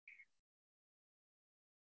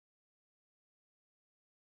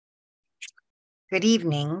Good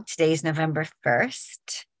evening. Today's November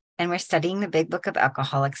 1st, and we're studying the Big Book of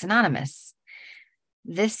Alcoholics Anonymous.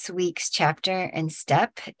 This week's chapter and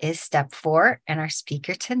step is step 4, and our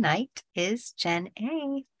speaker tonight is Jen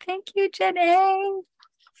A. Thank you, Jen A.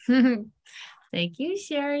 Thank you,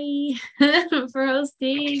 Sherry, for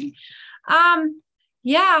hosting. Hi,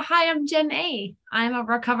 I'm Jen A. I'm a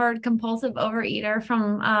recovered compulsive overeater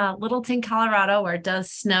from Littleton, Colorado, where it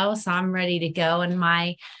does snow, so I'm ready to go. And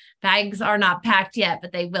my bags are not packed yet,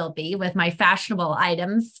 but they will be with my fashionable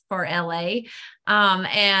items for LA.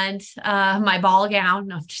 And my ball gown.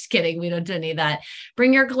 No, I'm just kidding. We don't do any of that.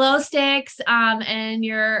 Bring your glow sticks and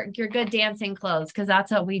your good dancing clothes, because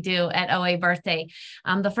that's what we do at OA birthday.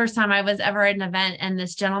 The first time I was ever at an event and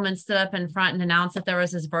this gentleman stood up in front and announced that there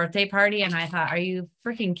was his birthday party. And I thought, are you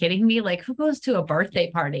freaking kidding me? Like, who goes to a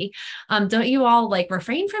birthday party? Don't you all like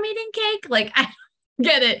refrain from eating cake? Like, I don't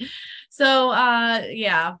get it. So,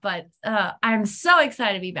 but I'm so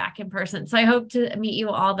excited to be back in person. So I hope to meet you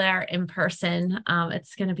all there in person.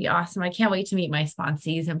 It's going to be awesome. I can't wait to meet my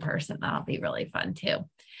sponsees in person. That'll be really fun too.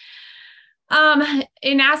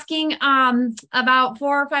 In asking about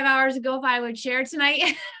 4 or 5 hours ago if I would share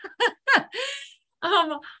tonight,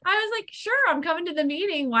 I was like, sure, I'm coming to the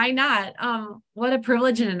meeting. Why not? What a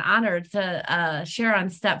privilege and an honor to share on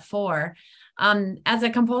step 4. As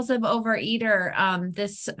a compulsive overeater,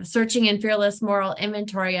 this searching and fearless moral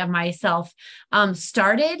inventory of myself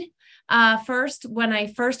started first when I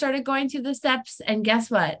first started going through the steps. And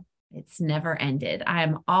guess what? It's never ended.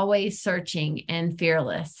 I'm always searching and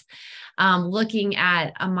fearless, looking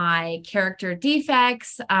at my character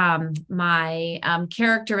defects, my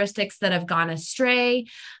characteristics that have gone astray.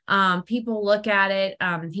 People look at it.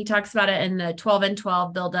 He talks about it in the 12 and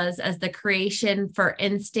 12, Bill does, as the creation for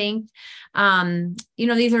instinct.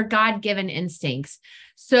 These are God-given instincts.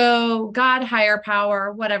 So God, higher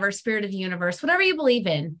power, whatever, spirit of the universe, whatever you believe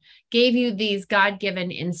in, gave you these God-given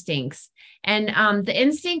instincts. And the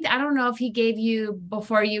instinct, I don't know if he gave you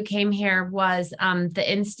before you came here, was the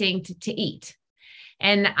instinct to eat.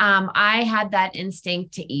 And I had that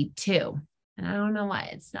instinct to eat too. And I don't know why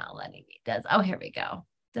it's not letting me. Here we go.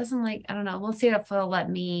 Doesn't like, I don't know. We'll see if it'll let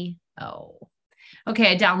me. Oh,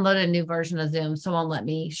 okay. I downloaded a new version of Zoom, so it won't let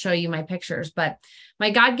me show you my pictures. But my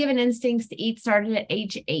God-given instincts to eat started at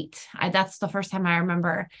age 8. That's the first time I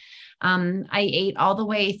remember. I ate all the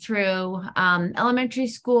way through elementary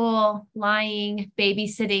school, lying,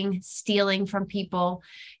 babysitting, stealing from people,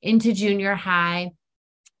 into junior high.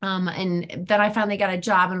 And then I finally got a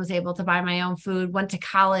job and was able to buy my own food, went to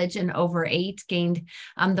college and overate, gained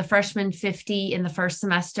the freshman 50 in the first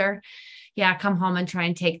semester. Yeah, come home and try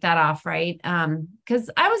and take that off, right? Because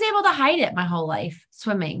I was able to hide it my whole life,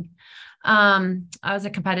 swimming. I was a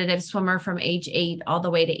competitive swimmer from age 8 all the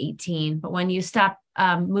way to 18. But when you stop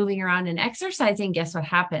moving around and exercising, guess what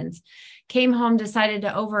happens? Came home, decided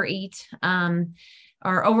to overeat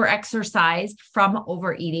or over-exercised from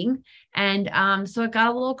overeating. And so it got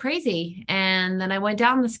a little crazy. And then I went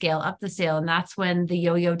down the scale, up the scale. And that's when the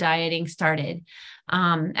yo-yo dieting started.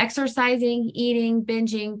 Exercising, eating,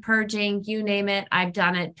 binging, purging, you name it. I've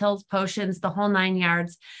done it. Pills, potions, the whole 9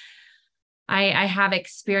 yards. I have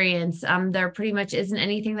experience. There pretty much isn't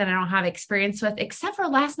anything that I don't have experience with, except for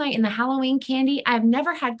last night in the Halloween candy. I've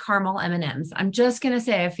never had caramel M&Ms. I'm just going to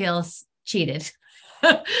say I feel cheated.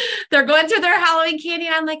 They're going through their Halloween candy.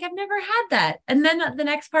 I'm like, I've never had that. And then the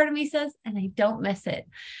next part of me says, and I don't miss it,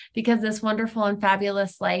 because this wonderful and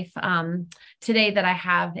fabulous life today that I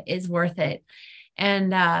have is worth it.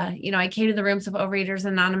 And, I came to the rooms of Overeaters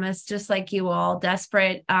Anonymous, just like you all,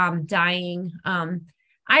 desperate, dying.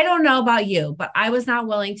 I don't know about you, but I was not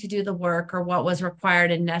willing to do the work or what was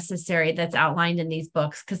required and necessary that's outlined in these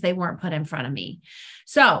books, because they weren't put in front of me.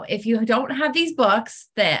 So if you don't have these books,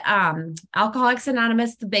 the Alcoholics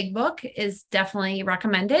Anonymous, the big book, is definitely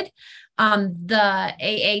recommended. The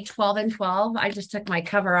AA 12 and 12, I just took my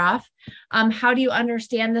cover off. How do you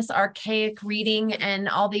understand this archaic reading and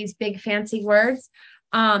all these big fancy words?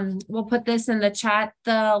 We'll put this in the chat,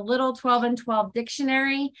 the little 12 and 12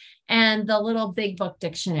 dictionary and the little big book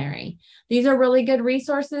dictionary. These are really good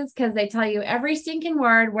resources because they tell you every stinking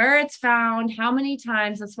word, where it's found, how many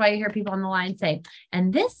times. That's why you hear people on the line say,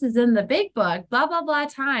 and this is in the big book, blah, blah, blah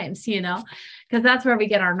times, because that's where we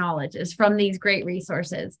get our knowledge, is from these great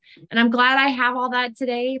resources. And I'm glad I have all that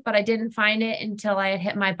today, but I didn't find it until I had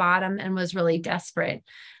hit my bottom and was really desperate.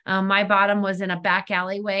 My bottom was in a back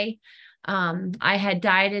alleyway. I had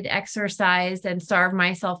dieted, exercised, and starved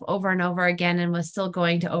myself over and over again, and was still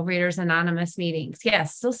going to Overeaters Anonymous meetings.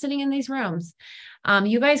 Yes, still sitting in these rooms.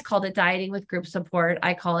 You guys called it dieting with group support.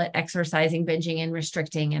 I call it exercising, binging, and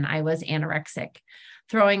restricting. And I was anorexic,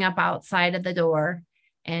 throwing up outside of the door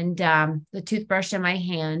and the toothbrush in my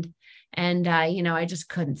hand. And, I just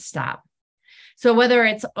couldn't stop. So whether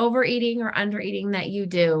it's overeating or undereating that you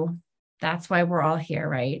do, that's why we're all here,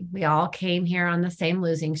 right? We all came here on the same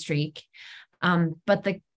losing streak. But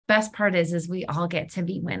the best part is we all get to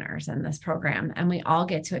be winners in this program, and we all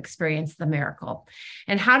get to experience the miracle.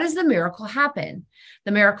 And how does the miracle happen?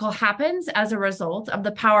 The miracle happens as a result of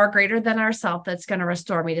the power greater than ourself that's going to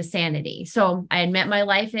restore me to sanity. So I admit my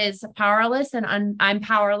life is powerless, and I'm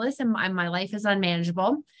powerless, and my life is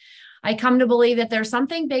unmanageable. I come to believe that there's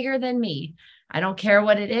something bigger than me. I don't care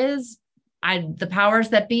what it is. The powers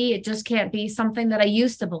that be, it just can't be something that I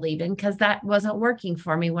used to believe in, because that wasn't working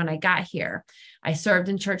for me when I got here. I served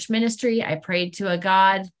in church ministry. I prayed to a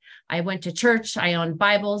God. I went to church. I owned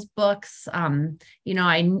Bibles, books. I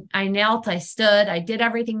knelt, I stood, I did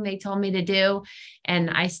everything they told me to do. And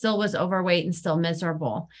I still was overweight and still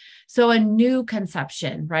miserable. So a new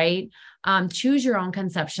conception, right? Choose your own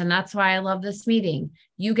conception. That's why I love this meeting.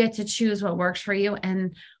 You get to choose what works for you.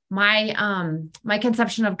 And my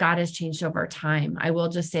conception of God has changed over time. I will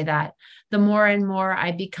just say that the more and more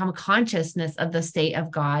I become consciousness of the state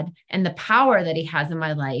of God and the power that he has in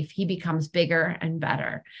my life, he becomes bigger and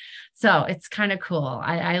better. So it's kind of cool.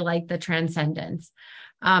 I like the transcendence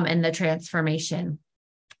and the transformation.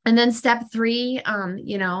 And then step 3,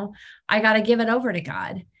 I got to give it over to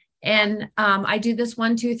God. And I do this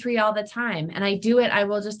 1, 2, 3 all the time. And I do it, I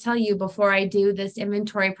will just tell you, before I do this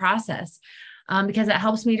inventory process. Because it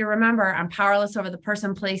helps me to remember I'm powerless over the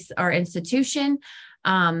person, place, or institution.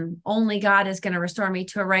 Only God is going to restore me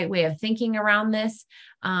to a right way of thinking around this.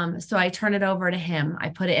 So I turn it over to him. I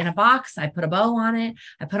put it in a box. I put a bow on it.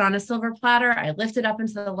 I put on a silver platter. I lift it up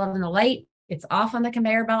into the love and the light. It's off on the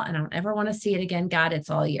conveyor belt, and I don't ever want to see it again. God, it's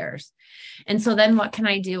all yours. And so then what can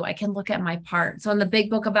I do? I can look at my part. So in the Big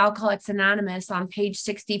Book of Alcoholics Anonymous on page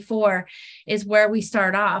 64 is where we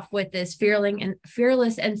start off with this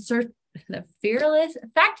fearless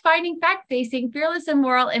fact-finding, fact-facing, fearless and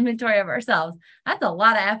moral inventory of ourselves. That's a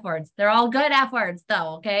lot of F words. They're all good F words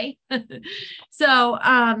though, okay? So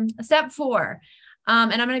step 4,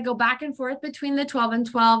 and I'm going to go back and forth between the 12 and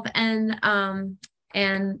 12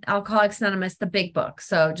 and Alcoholics Anonymous, the big book.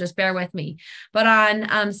 So just bear with me. But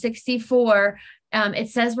on 64, it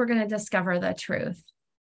says we're going to discover the truth.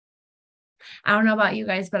 I don't know about you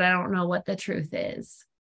guys, but I don't know what the truth is.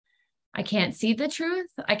 I can't see the truth.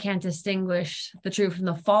 I can't distinguish the true from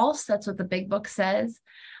the false. That's what the big book says.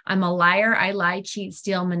 I'm a liar. I lie, cheat,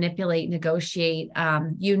 steal, manipulate, negotiate.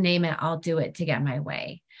 You name it, I'll do it to get my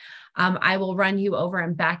way. I will run you over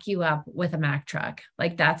and back you up with a Mack truck.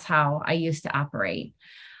 Like that's how I used to operate.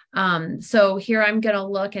 So here I'm going to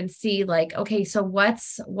look and see like, okay, so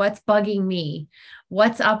what's bugging me?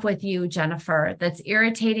 What's up with you, Jennifer? That's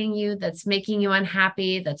irritating you, that's making you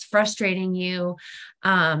unhappy, that's frustrating you.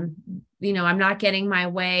 I'm not getting my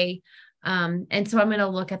way. And so I'm going to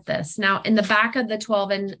look at this now in the back of the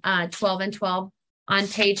 12 and 12 on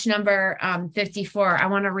page number 54. I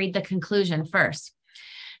want to read the conclusion first,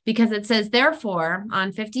 because it says, therefore,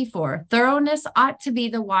 on 54, thoroughness ought to be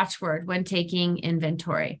the watchword when taking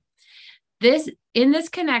inventory. In this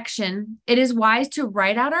connection, it is wise to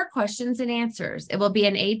write out our questions and answers. It will be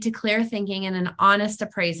an aid to clear thinking and an honest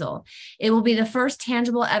appraisal. It will be the first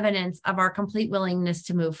tangible evidence of our complete willingness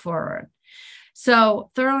to move forward. So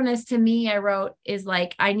thoroughness to me, I wrote, is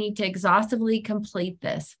like, I need to exhaustively complete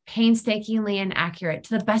this, painstakingly and accurate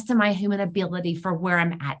to the best of my human ability for where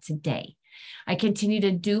I'm at today. I continue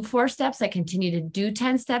to do 4 steps. I continue to do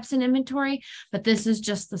 10 steps in inventory, but this is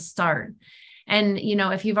just the start. And,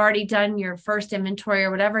 if you've already done your first inventory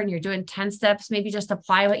or whatever, and you're doing 10 steps, maybe just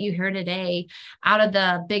apply what you hear today out of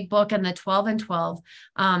the big book and the 12 and 12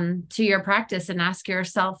 to your practice and ask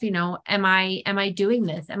yourself, am I doing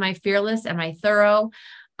this? Am I fearless? Am I thorough?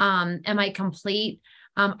 Am I complete?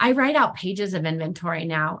 I write out pages of inventory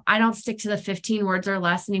now. I don't stick to the 15 words or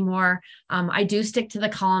less anymore. I do stick to the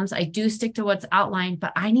columns. I do stick to what's outlined,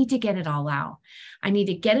 but I need to get it all out. I need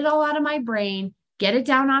to get it all out of my brain, get it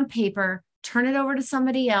down on paper, turn it over to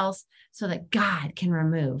somebody else so that God can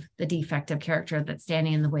remove the defective character that's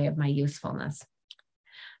standing in the way of my usefulness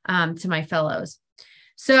to my fellows.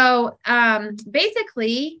 So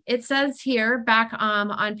basically, it says here back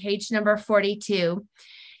on page number 42,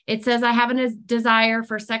 it says, I have a desire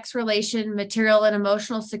for sex relation, material and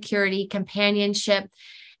emotional security, companionship,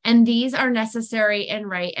 and these are necessary and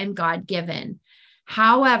right and God-given.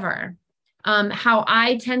 However, how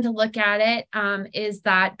I tend to look at it is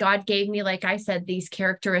that God gave me, like I said, these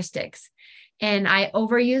characteristics. and I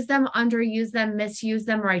overuse them, underuse them, misuse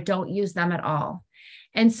them, or I don't use them at all.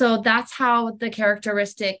 And so that's how the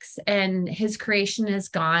characteristics and his creation has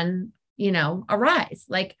gone, arise.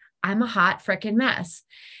 Like, I'm a hot freaking mess.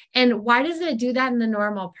 And why does it do that in the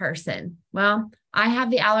normal person? Well, I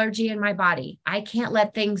have the allergy in my body. I can't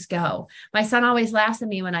let things go. My son always laughs at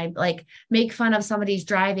me when I like make fun of somebody's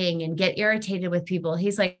driving and get irritated with people.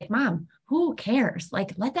 He's like, Mom, who cares?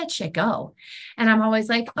 Like, let that shit go. And I'm always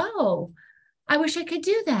like, oh, I wish I could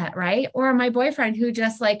do that. Right. Or my boyfriend who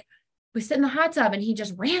just like, we sit in the hot tub and he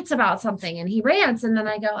just rants about something and he rants. And then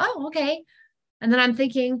I go, oh, okay. And then I'm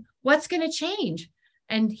thinking, what's going to change?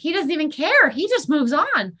 And he doesn't even care. He just moves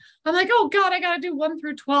on. I'm like, oh God, I got to do 1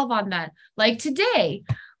 through 12 on that. Like today,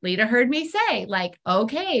 Lita heard me say like,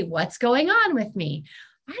 okay, what's going on with me?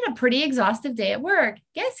 I had a pretty exhaustive day at work.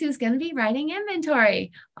 Guess who's going to be writing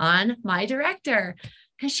inventory on my director?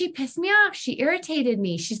 Because she pissed me off. She irritated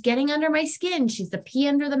me. She's getting under my skin. She's the pea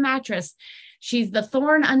under the mattress. She's the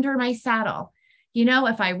thorn under my saddle.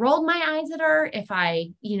 If I rolled my eyes at her, if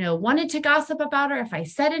I, wanted to gossip about her, if I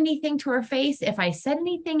said anything to her face, if I said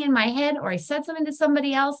anything in my head or I said something to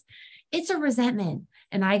somebody else, it's a resentment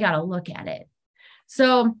and I got to look at it.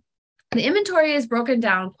 So the inventory is broken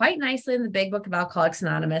down quite nicely in the Big Book of Alcoholics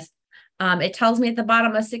Anonymous. It tells me at the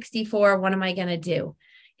bottom of 64, what am I going to do?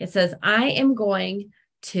 It says, I am going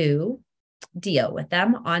to deal with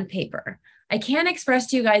them on paper. I can't express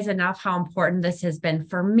to you guys enough how important this has been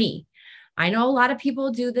for me. I know a lot of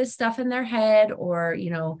people do this stuff in their head or,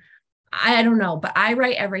 I don't know, but I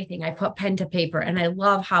write everything. I put pen to paper and I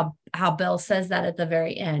love how Bill says that at the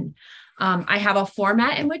very end. I have a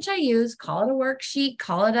format in which I use, call it a worksheet,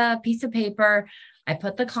 call it a piece of paper. I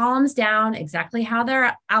put the columns down exactly how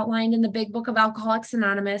they're outlined in the Big Book of Alcoholics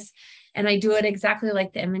Anonymous. And I do it exactly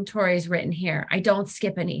like the inventory is written here. I don't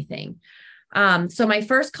skip anything. So my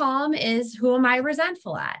first column is who am I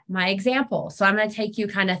resentful at? My example. So I'm going to take you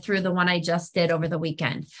kind of through the one I just did over the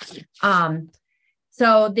weekend.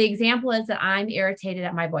 So the example is that I'm irritated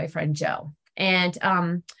at my boyfriend, Joe. And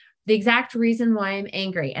the exact reason why I'm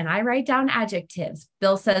angry. And I write down adjectives.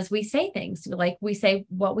 Bill says we say things like we say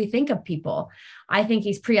what we think of people. I think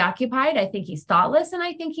he's preoccupied. I think he's thoughtless. And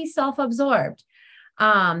I think he's self-absorbed.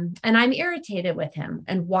 And I'm irritated with him.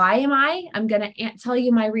 And why am I? I'm going to tell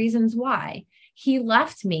you my reasons why. He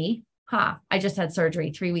left me. I just had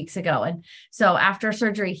surgery 3 weeks ago. And so after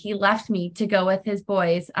surgery, he left me to go with his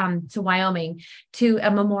boys to Wyoming to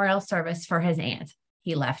a memorial service for his aunt.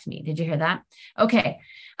 He left me. Did you hear that? Okay.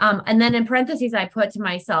 And then in parentheses, I put to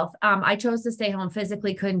myself, I chose to stay home,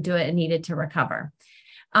 physically couldn't do it and needed to recover.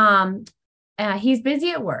 He's busy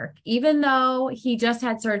at work. Even though he just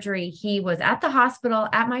had surgery, he was at the hospital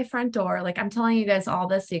at my front door. Like I'm telling you guys all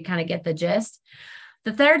this so you kind of get the gist.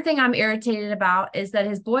 The third thing I'm irritated about is that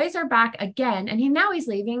his boys are back again. And now he's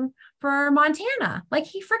leaving for Montana. Like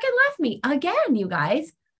he freaking left me again, you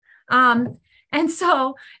guys. And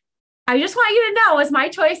so I just want you to know it's my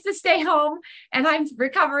choice to stay home and I'm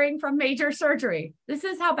recovering from major surgery. This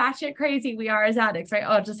is how batshit crazy we are as addicts, right?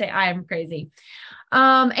 Oh, I'll just say I am crazy.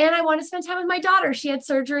 And I want to spend time with my daughter. She had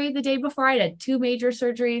surgery the day before. I had 2 major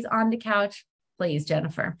surgeries on the couch. Please,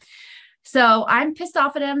 Jennifer. So I'm pissed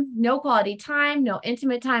off at him. No quality time, no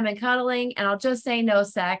intimate time and cuddling. And I'll just say no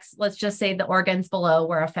sex. Let's just say the organs below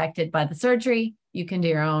were affected by the surgery. You can do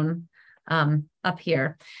your own up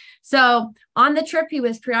here. So on the trip, he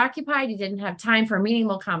was preoccupied. He didn't have time for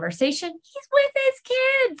meaningful conversation. He's with his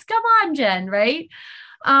kids. Come on, Jen, right?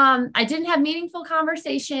 I didn't have meaningful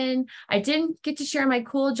conversation. I didn't get to share my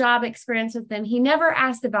cool job experience with him. He never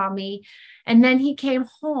asked about me. And then he came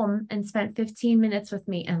home and spent 15 minutes with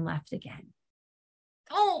me and left again.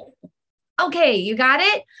 Oh, okay. You got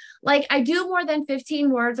it? Like I do more than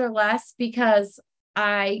 15 words or less because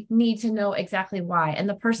I need to know exactly why. And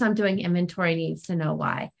the person I'm doing inventory needs to know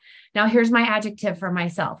why. Now, here's my adjective for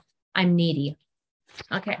myself. I'm needy.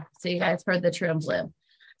 Okay. So you guys heard the true and blue.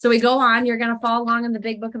 So we go on, you're going to follow along in the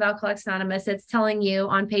Big Book of Alcoholics Anonymous. It's telling you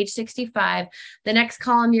on page 65, the next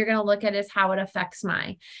column you're going to look at is how it affects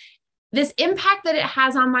this impact that it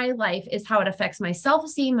has on my life is how it affects my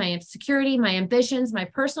self-esteem, my insecurity, my ambitions, my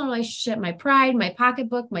personal relationship, my pride, my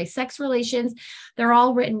pocketbook, my sex relations. They're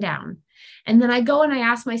all written down. And then I go and I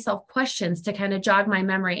ask myself questions to kind of jog my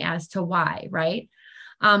memory as to why, right?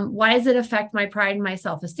 Why does it affect my pride and my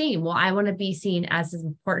self-esteem? Well, I want to be seen as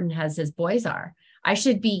important as his boys are. I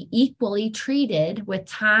should be equally treated with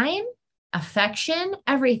time, affection,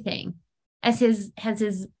 everything as his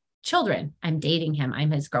children. I'm dating him.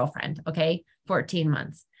 I'm his girlfriend. Okay. 14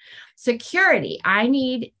 months. Security. I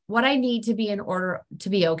need what I need to be in order to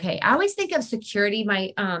be okay. I always think of security.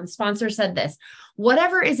 My sponsor said this: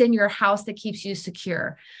 whatever is in your house that keeps you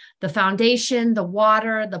secure, the foundation, the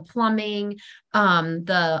water, the plumbing,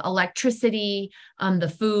 the electricity, the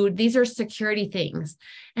food, these are security things.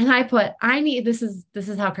 And this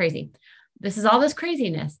is how crazy, this is all this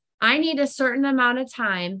craziness. I need a certain amount of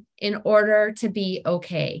time in order to be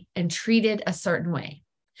okay and treated a certain way.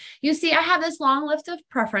 You see, I have this long list of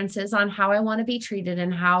preferences on how I want to be treated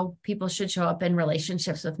and how people should show up in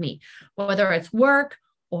relationships with me, whether it's work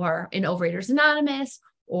or in Overeaters Anonymous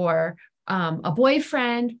or a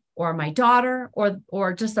boyfriend or my daughter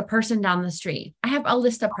or just a person down the street. I have a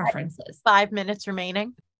list of preferences. 5 minutes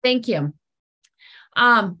remaining. Thank you.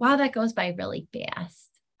 Wow, that goes by really fast,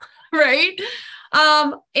 right?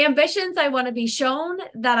 Ambitions, I want to be shown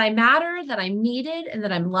that I matter, that I'm needed, and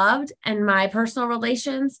that I'm loved. And my personal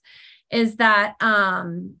relations is that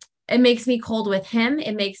it makes me cold with him.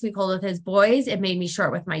 It makes me cold with his boys. It made me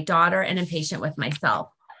short with my daughter and impatient with myself.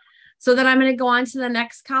 So then I'm going to go on to the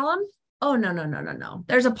next column. Oh, no.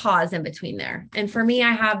 There's a pause in between there. And for me,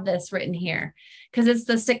 I have this written here because it's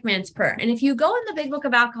the sick man's prayer. And if you go in the big book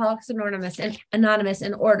of Alcoholics Anonymous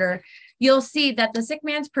in order, you'll see that the sick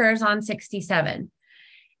man's prayer is on 67.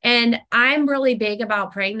 And I'm really big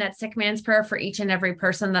about praying that sick man's prayer for each and every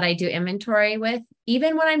person that I do inventory with,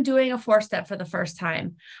 even when I'm doing a 4-step for the first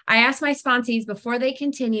time. I ask my sponsees before they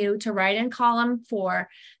continue to write in column 4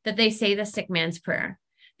 that they say the sick man's prayer.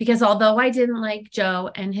 Because although I didn't like Joe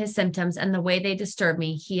and his symptoms and the way they disturb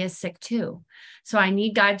me, he is sick too. So I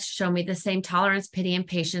need God to show me the same tolerance, pity, and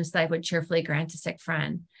patience that I would cheerfully grant a sick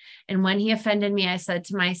friend. And when he offended me, I said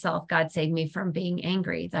to myself, God save me from being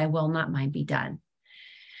angry. Thy will, not mine, be done.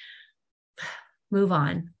 Move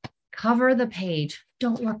on. Cover the page.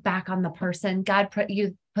 Don't look back on the person. God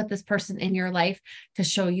put this person in your life to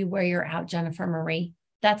show you where you're at, Jennifer Marie.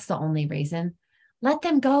 That's the only reason. Let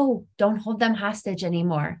them go. Don't hold them hostage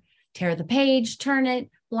anymore. Tear the page, turn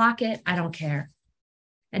it, block it. I don't care.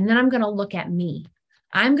 And then I'm going to look at me.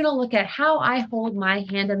 I'm going to look at how I hold my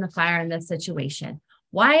hand in the fire in this situation.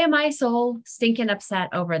 Why am I so stinking upset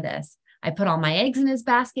over this? I put all my eggs in his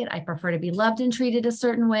basket. I prefer to be loved and treated a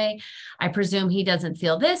certain way. I presume he doesn't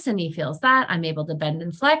feel this and he feels that. I'm able to bend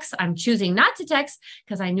and flex. I'm choosing not to text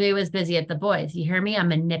because I knew he was busy at the boys. You hear me? I'm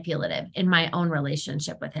manipulative in my own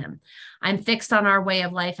relationship with him. I'm fixed on our way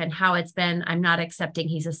of life and how it's been. I'm not accepting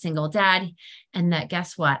he's a single dad. And that,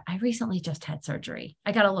 guess what? I recently just had surgery.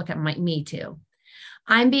 I got to look at me too.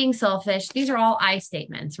 I'm being selfish. These are all I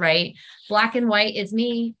statements, right? Black and white is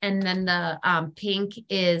me. And then the pink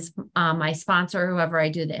is my sponsor, whoever I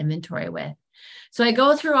do the inventory with. So I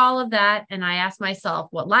go through all of that and I ask myself,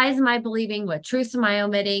 what lies am I believing? What truths am I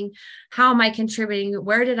omitting? How am I contributing?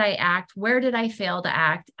 Where did I act? Where did I fail to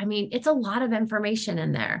act? I mean, it's a lot of information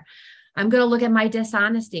in there. I'm going to look at my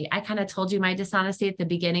dishonesty. I kind of told you my dishonesty at the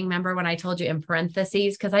beginning. Remember when I told you in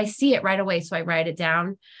parentheses, because I see it right away. So I write it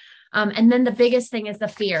down. And then the biggest thing is the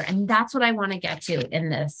fear. And that's what I want to get to in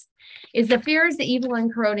this is the fear is the evil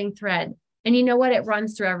and corroding thread. And you know what? It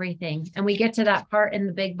runs through everything. And we get to that part in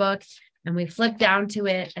the big book and we flip down to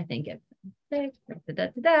it. I think it's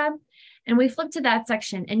and we flip to that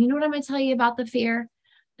section. And you know what I'm going to tell you about the fear?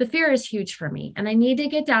 The fear is huge for me. And I need to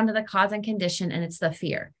get down to the cause and condition. And it's the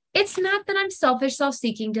fear. It's not that I'm selfish,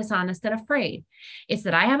 self-seeking, dishonest, and afraid. It's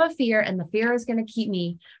that I have a fear and the fear is going to keep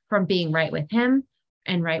me from being right with him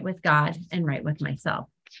and right with God and right with myself.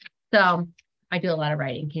 So I do a lot of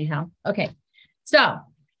writing. Can you tell? Okay. So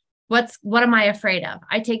what am I afraid of?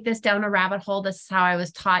 I take this down a rabbit hole. This is how I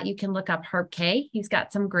was taught. You can look up Herb K. He's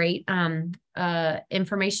got some great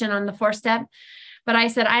information on the 4-step. But I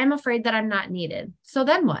said, I am afraid that I'm not needed. So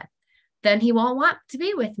then what? Then he won't want to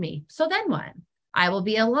be with me. So then what? I will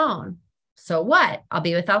be alone. So what? I'll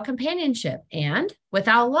be without companionship and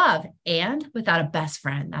without love and without a best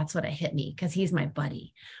friend. That's what it hit me because he's my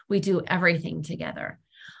buddy. We do everything together.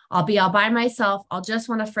 I'll be all by myself. I'll just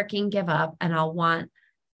want to freaking give up and I'll want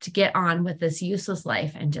to get on with this useless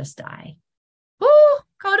life and just die. Woo,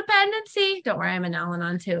 codependency. Don't worry, I'm an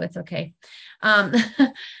Al-Anon too. It's okay.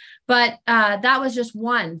 But that was just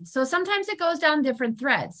one. So sometimes it goes down different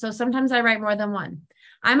threads. So sometimes I write more than one.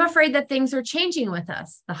 I'm afraid that things are changing with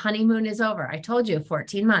us. The honeymoon is over. I told you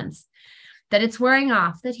 14 months, that it's wearing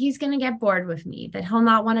off, that he's going to get bored with me, that he'll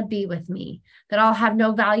not want to be with me, that I'll have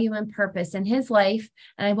no value and purpose in his life,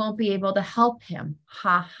 and I won't be able to help him.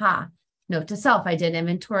 Ha ha. Note to self, I did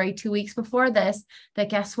inventory 2 weeks before this, that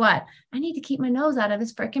guess what? I need to keep my nose out of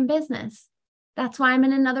his freaking business. That's why I'm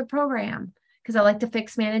in another program, because I like to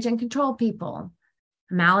fix, manage, and control people.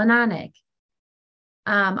 Malinonic.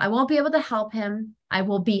 I won't be able to help him. I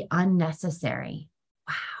will be unnecessary.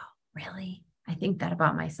 Wow, really? I think that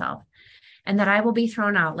about myself. And that I will be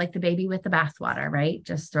thrown out like the baby with the bathwater, right?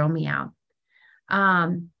 Just throw me out.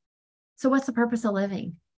 So what's the purpose of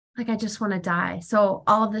living? Like, I just want to die. So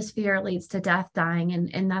all of this fear leads to death, dying,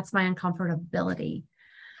 and that's my uncomfortability.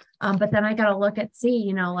 But then I got to look at,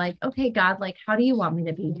 like, okay, God, like, how do you want me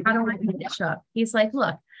to be? How do I want to show up? He's like,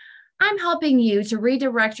 look, I'm helping you to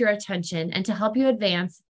redirect your attention and to help you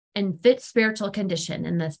advance and fit spiritual condition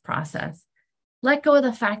in this process. Let go of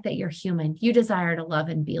the fact that you're human. You desire to love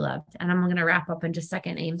and be loved. And I'm going to wrap up in just a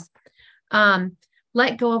second, Ames.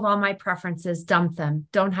 Let go of all my preferences, dump them.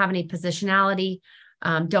 Don't have any positionality.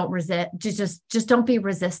 Don't resist. Just don't be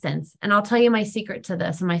resistance. And I'll tell you my secret to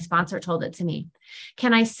this. And my sponsor told it to me.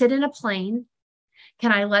 Can I sit in a plane?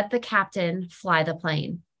 Can I let the captain fly the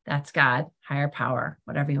plane? That's God, higher power,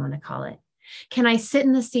 whatever you want to call it. Can I sit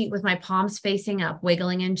in the seat with my palms facing up,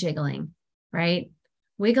 wiggling and jiggling, right?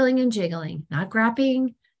 Wiggling and jiggling, not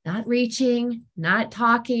grabbing, not reaching, not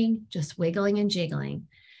talking, just wiggling and jiggling,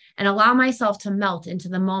 and allow myself to melt into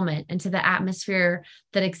the moment, into the atmosphere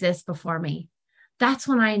that exists before me. That's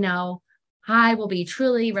when I know I will be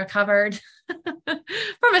truly recovered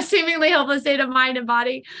from a seemingly hopeless state of mind and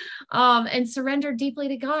body, and surrender deeply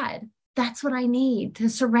to God. That's what I need, to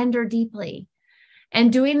surrender deeply.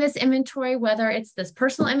 And doing this inventory, whether it's this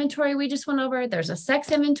personal inventory we just went over, there's a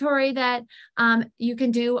sex inventory that you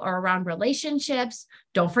can do, or around relationships.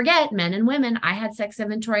 Don't forget, men and women. I had sex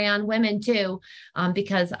inventory on women too,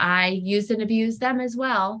 because I used and abused them as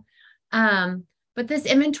well. But this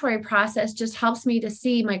inventory process just helps me to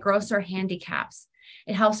see my grosser handicaps.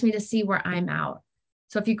 It helps me to see where I'm out.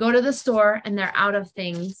 So if you go to the store and they're out of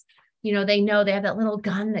things, they know they have that little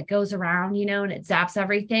gun that goes around, and it zaps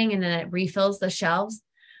everything and then it refills the shelves.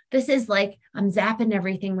 This is like, I'm zapping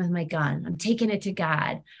everything with my gun. I'm taking it to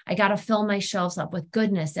God. I got to fill my shelves up with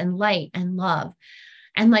goodness and light and love.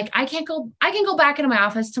 And like, I can go back into my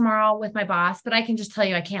office tomorrow with my boss, but I can just tell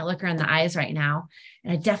you, I can't look her in the eyes right now.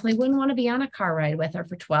 And I definitely wouldn't want to be on a car ride with her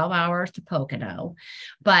for 12 hours to Pocono.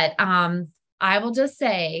 But I will just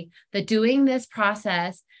say that doing this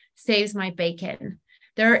process saves my bacon.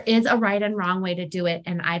 There is a right and wrong way to do it,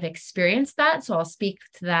 and I've experienced that, so I'll speak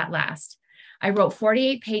to that last. I wrote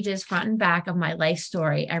 48 pages front and back of my life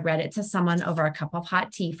story. I read it to someone over a cup of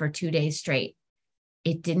hot tea for 2 days straight.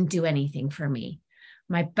 It didn't do anything for me.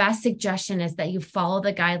 My best suggestion is that you follow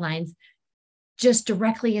the guidelines just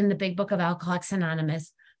directly in the Big Book of Alcoholics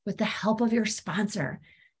Anonymous with the help of your sponsor.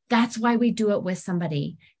 That's why we do it with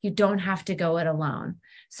somebody. You don't have to go it alone.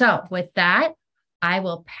 So with that, I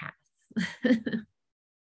will pass.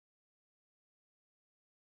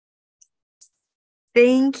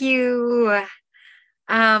 Thank you.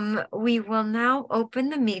 We will now open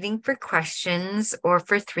the meeting for questions or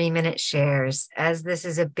for 3-minute shares. As this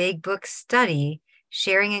is a big book study,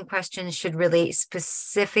 sharing and questions should relate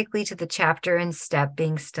specifically to the chapter and step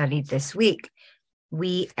being studied this week.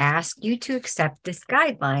 We ask you to accept this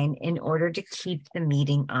guideline in order to keep the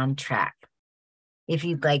meeting on track. If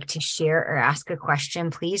you'd like to share or ask a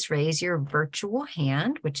question, please raise your virtual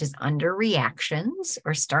hand, which is under reactions,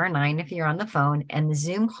 or *9 if you're on the phone, and the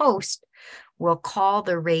Zoom host will call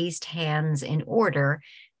the raised hands in order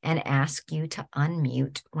and ask you to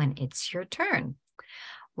unmute when it's your turn.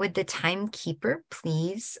 Would the timekeeper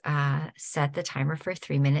please set the timer for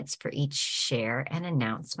 3 minutes for each share and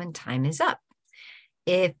announce when time is up?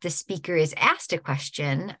 If the speaker is asked a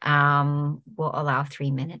question, we'll allow 3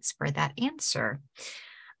 minutes for that answer.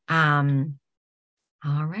 All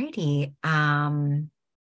righty.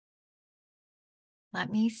 Let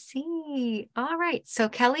me see. All right. So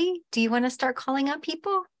Kelly, do you want to start calling on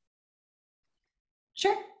people?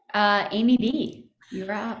 Sure. Amy B.,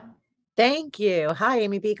 you're up. Thank you. Hi,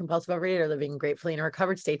 Amy B., compulsive overeater, living gratefully in a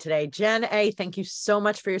recovered state today. Jen A., thank you so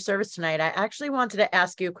much for your service tonight. I actually wanted to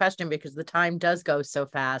ask you a question because the time does go so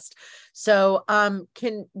fast. So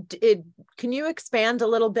can you expand a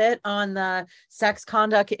little bit on the sex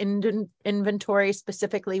conduct inventory,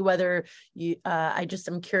 specifically whether you, I just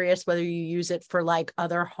am curious whether you use it for like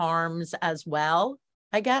other harms as well,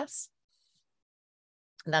 I guess?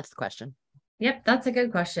 And that's the question. Yep, that's a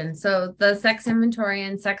good question. So the sex inventory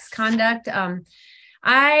and sex conduct,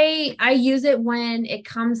 I use it when it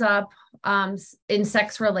comes up in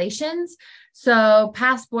sex relations. So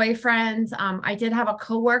past boyfriends, I did have a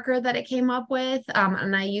coworker that it came up with,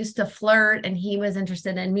 and I used to flirt, and he was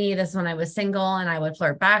interested in me. This is when I was single, and I would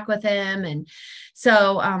flirt back with him. And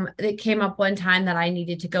so it came up one time that I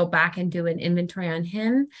needed to go back and do an inventory on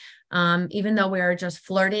him, even though we were just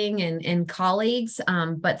flirting and colleagues.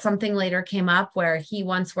 But something later came up where he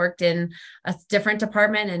once worked in a different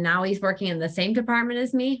department, and now he's working in the same department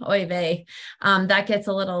as me. Oy vey. That gets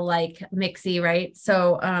a little like mixy, right?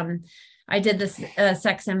 So I did this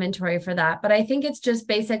sex inventory for that, but I think it's just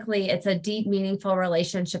basically, it's a deep, meaningful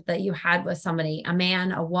relationship that you had with somebody, a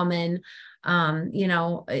man, a woman.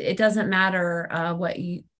 It doesn't matter what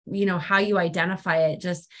how you identify it.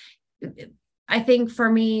 Just, I think for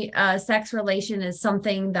me, sex relation is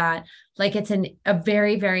something that like, it's a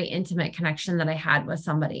very, very intimate connection that I had with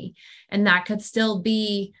somebody. And that could still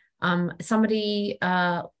be somebody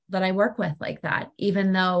that I work with like that,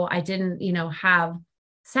 even though I didn't, have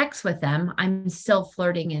sex with them, I'm still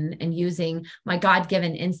flirting and using my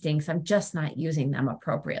God-given instincts. I'm just not using them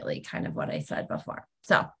appropriately, kind of what I said before.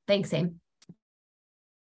 So thanks, Amy.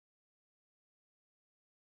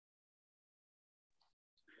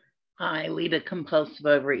 Hi, Lita, compulsive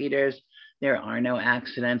overeaters. There are no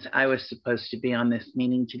accidents. I was supposed to be on this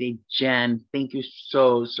meeting today. Jen, thank you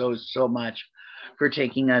so much for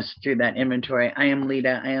taking us through that inventory. I am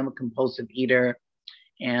Lita. I am a compulsive eater.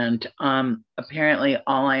 And apparently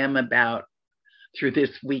all I am about through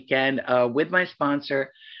this weekend with my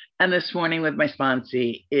sponsor and this morning with my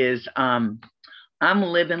sponsee is I'm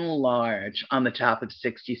living large on the top of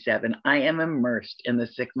 67. I am immersed in the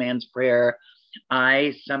sick man's prayer.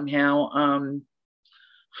 I somehow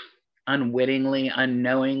unwittingly,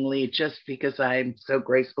 unknowingly, just because I'm so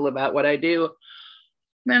graceful about what I do,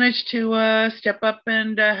 managed to step up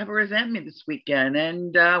and have her resent me this weekend,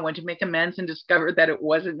 and went to make amends and discovered that it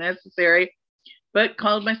wasn't necessary, but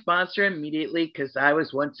called my sponsor immediately because I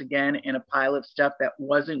was once again in a pile of stuff that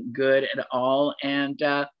wasn't good at all. And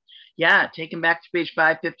taken back to page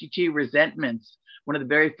 552, resentments, one of the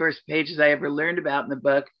very first pages I ever learned about in the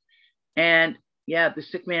book. And the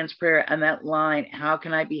sick man's prayer and that line, how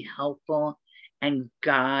can I be helpful? And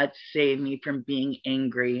God save me from being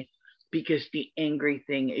angry, because the angry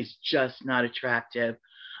thing is just not attractive.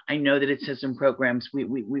 I know that it says in programs, we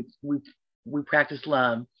practice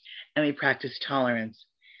love, and we practice tolerance,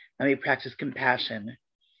 and we practice compassion.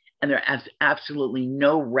 And there is absolutely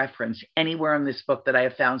no reference anywhere in this book that I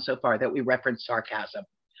have found so far that we reference sarcasm.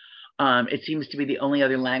 It seems to be the only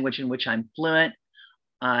other language in which I'm fluent.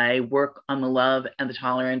 I work on the love and the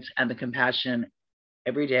tolerance and the compassion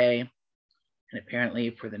every day. And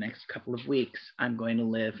apparently for the next couple of weeks, I'm going to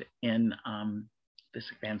live in the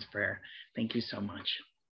sick man's prayer. Thank you so much.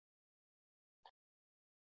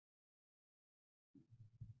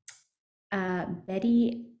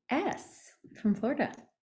 Betty S. from Florida.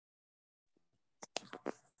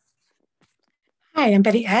 Hi, I'm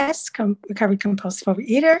Betty S., recovered compulsive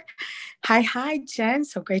overeater. Hi, Jen.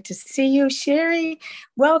 So great to see you. Sherry,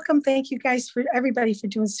 welcome. Thank you guys for everybody for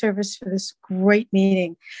doing service for this great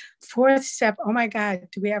meeting. Fourth step. Oh my God.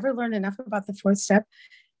 Do we ever learn enough about the fourth step?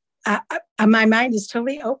 My mind is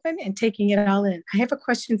totally open and taking it all in. I have a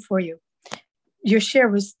question for you. Your share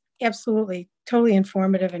was absolutely totally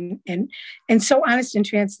informative and so honest and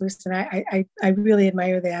translucent. I really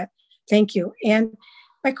admire that. Thank you. And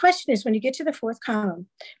my question is, when you get to the fourth column,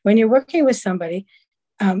 when you're working with somebody,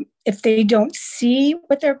 if they don't see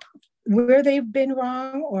where they've been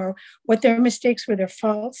wrong or what their mistakes were, their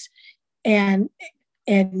faults, and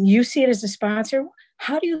you see it as a sponsor,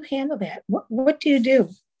 how do you handle that? What do you do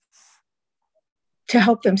to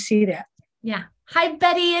help them see that? Yeah. Hi,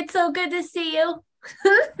 Betty. It's so good to see you.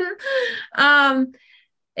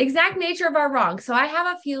 Exact nature of our wrong. So I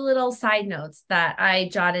have a few little side notes that I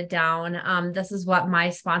jotted down. This is what my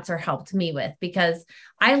sponsor helped me with, because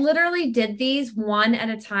I literally did these one at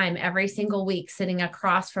a time every single week, sitting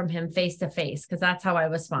across from him face to face, because that's how I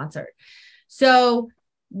was sponsored. So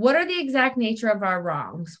what are the exact nature of our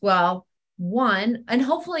wrongs? Well, one, and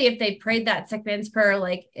hopefully if they prayed that sick man's prayer,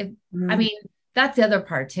 I mean, that's the other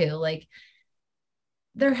part too. Like,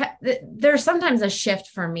 there's sometimes a shift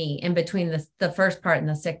for me in between the first part and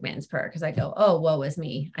the sick man's prayer, because I go, oh, woe is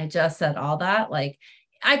me. I just said all that. Like,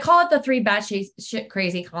 I call it the 3 batshit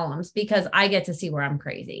crazy columns, because I get to see where I'm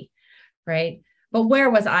crazy, right? But where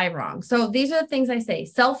was I wrong? So these are the things I say.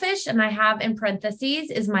 Selfish, and I have in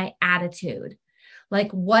parentheses, is my attitude.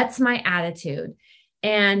 Like, what's my attitude?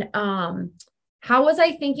 And how was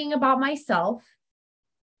I thinking about myself?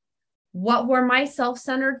 What were my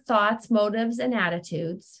self-centered thoughts, motives, and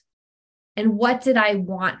attitudes? And what did I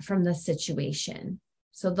want from the situation?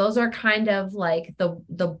 So those are kind of like the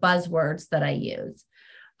buzzwords that I use.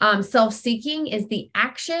 Self-seeking is the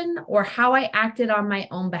action or how I acted on my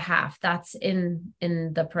own behalf. That's in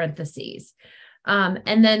the parentheses.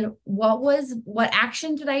 And then what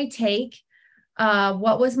action did I take?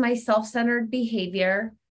 What was my self-centered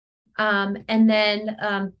behavior? And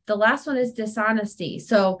then the last one is dishonesty.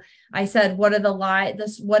 So I said, what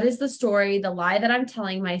is the story, the lie that I'm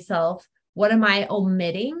telling myself? What am I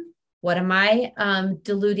omitting? What am I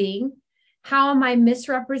diluting? How am I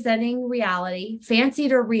misrepresenting reality?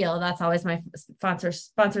 Fancied or real? That's always my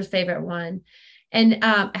sponsor's favorite one. And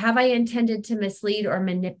have I intended to mislead or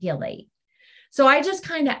manipulate? So I just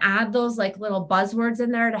kind of add those like little buzzwords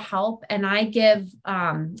in there to help. And I give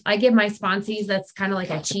my sponsees, that's kind of like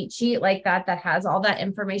a cheat sheet like that has all that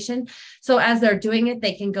information. So as they're doing it,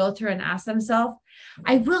 they can go through and ask themselves.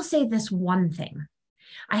 I will say this one thing.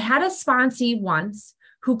 I had a sponsee once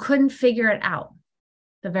who couldn't figure it out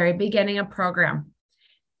the very beginning of program.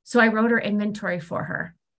 So I wrote her inventory for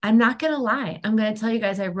her. I'm not going to lie. I'm going to tell you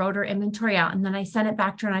guys, I wrote her inventory out and then I sent it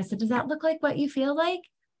back to her and I said, does that look like what you feel like?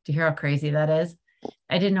 Do you hear how crazy that is?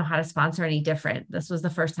 I didn't know how to sponsor any different. This was the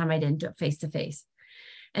first time I didn't do it face to face.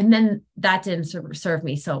 And then that didn't serve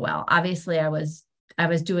me so well. Obviously I was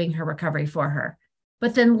doing her recovery for her.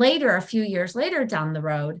 But then later, a few years later down the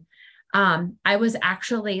road, I was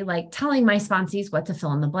actually like telling my sponsees what to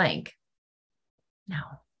fill in the blank. No,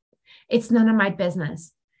 it's none of my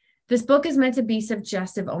business. This book is meant to be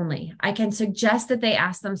suggestive only. I can suggest that they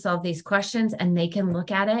ask themselves these questions and they can look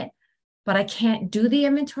at it, but I can't do the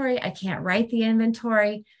inventory. I can't write the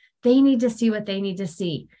inventory. They need to see what they need to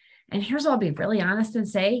see. And here's what I'll be really honest and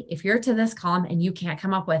say, if you're to this column and you can't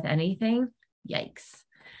come up with anything, yikes,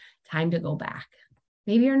 time to go back.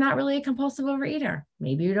 Maybe you're not really a compulsive overeater.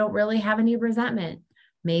 Maybe you don't really have any resentment.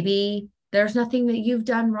 Maybe there's nothing that you've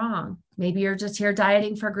done wrong. Maybe you're just here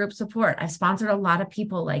dieting for group support. I've sponsored a lot of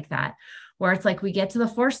people like that, where it's like we get to the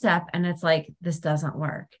 4th step and it's like, this doesn't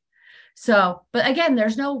work. So, but again,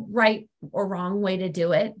 there's no right or wrong way to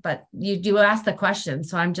do it, but you do ask the question.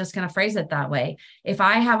 So I'm just going to phrase it that way. If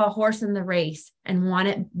I have a horse in the race and want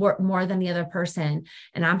it more than the other person,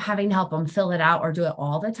 and I'm having to help them fill it out or do it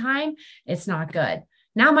all the time, it's not good.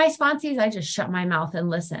 Now my sponsees, I just shut my mouth and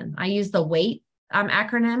listen. I use the WAIT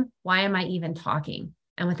acronym. Why am I even talking?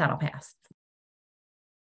 And with that, I'll pass.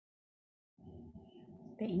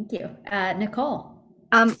 Thank you. Nicole.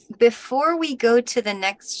 Before we go to the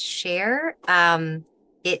next share,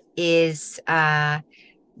 it is,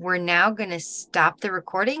 we're now going to stop the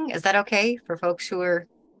recording. Is that okay for folks who are,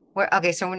 okay, so we're